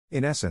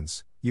In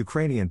essence,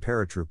 Ukrainian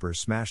paratroopers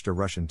smashed a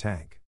Russian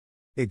tank.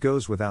 It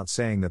goes without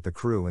saying that the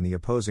crew and the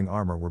opposing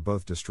armor were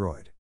both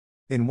destroyed.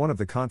 In one of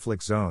the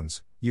conflict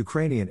zones,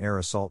 Ukrainian Air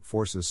Assault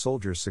Forces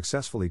soldiers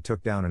successfully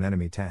took down an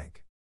enemy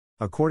tank.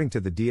 According to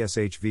the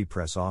DShV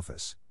press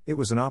office, it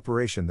was an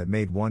operation that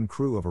made one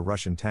crew of a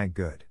Russian tank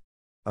good.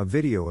 A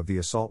video of the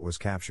assault was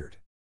captured.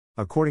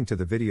 According to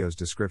the video's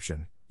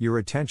description, your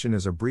attention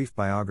is a brief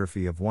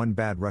biography of one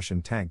bad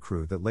Russian tank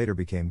crew that later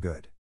became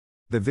good.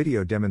 The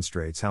video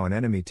demonstrates how an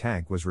enemy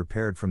tank was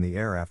repaired from the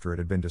air after it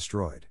had been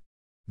destroyed.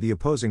 The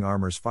opposing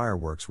armor's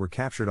fireworks were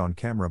captured on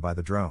camera by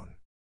the drone.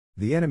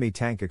 The enemy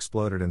tank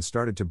exploded and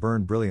started to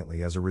burn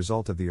brilliantly as a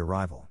result of the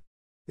arrival.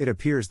 It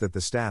appears that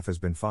the staff has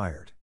been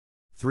fired.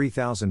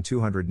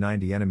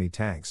 3,290 enemy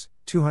tanks,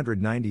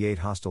 298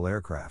 hostile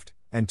aircraft,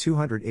 and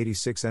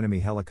 286 enemy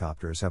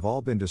helicopters have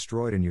all been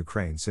destroyed in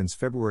Ukraine since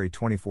February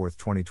 24,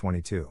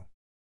 2022.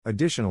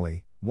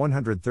 Additionally,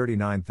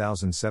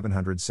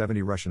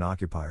 139,770 Russian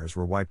occupiers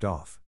were wiped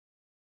off.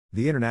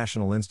 The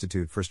International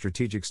Institute for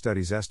Strategic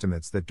Studies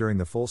estimates that during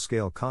the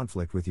full-scale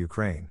conflict with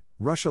Ukraine,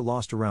 Russia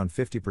lost around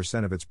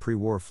 50% of its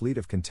pre-war fleet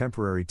of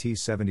contemporary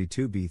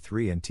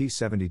T-72B3 and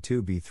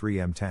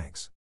T-72B3M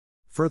tanks.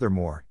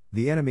 Furthermore,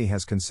 the enemy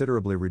has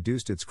considerably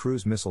reduced its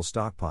cruise missile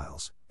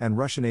stockpiles, and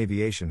Russian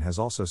aviation has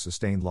also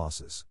sustained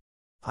losses.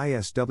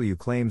 ISW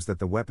claims that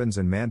the weapons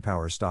and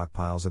manpower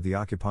stockpiles of the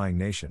occupying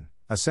nation,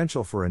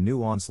 essential for a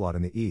new onslaught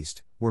in the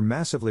east, were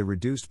massively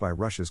reduced by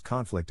Russia's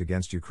conflict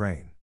against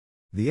Ukraine.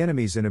 The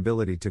enemy's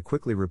inability to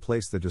quickly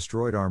replace the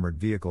destroyed armored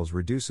vehicles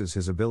reduces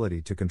his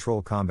ability to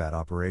control combat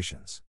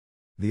operations.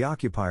 The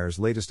occupiers'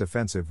 latest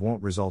offensive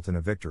won't result in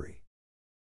a victory.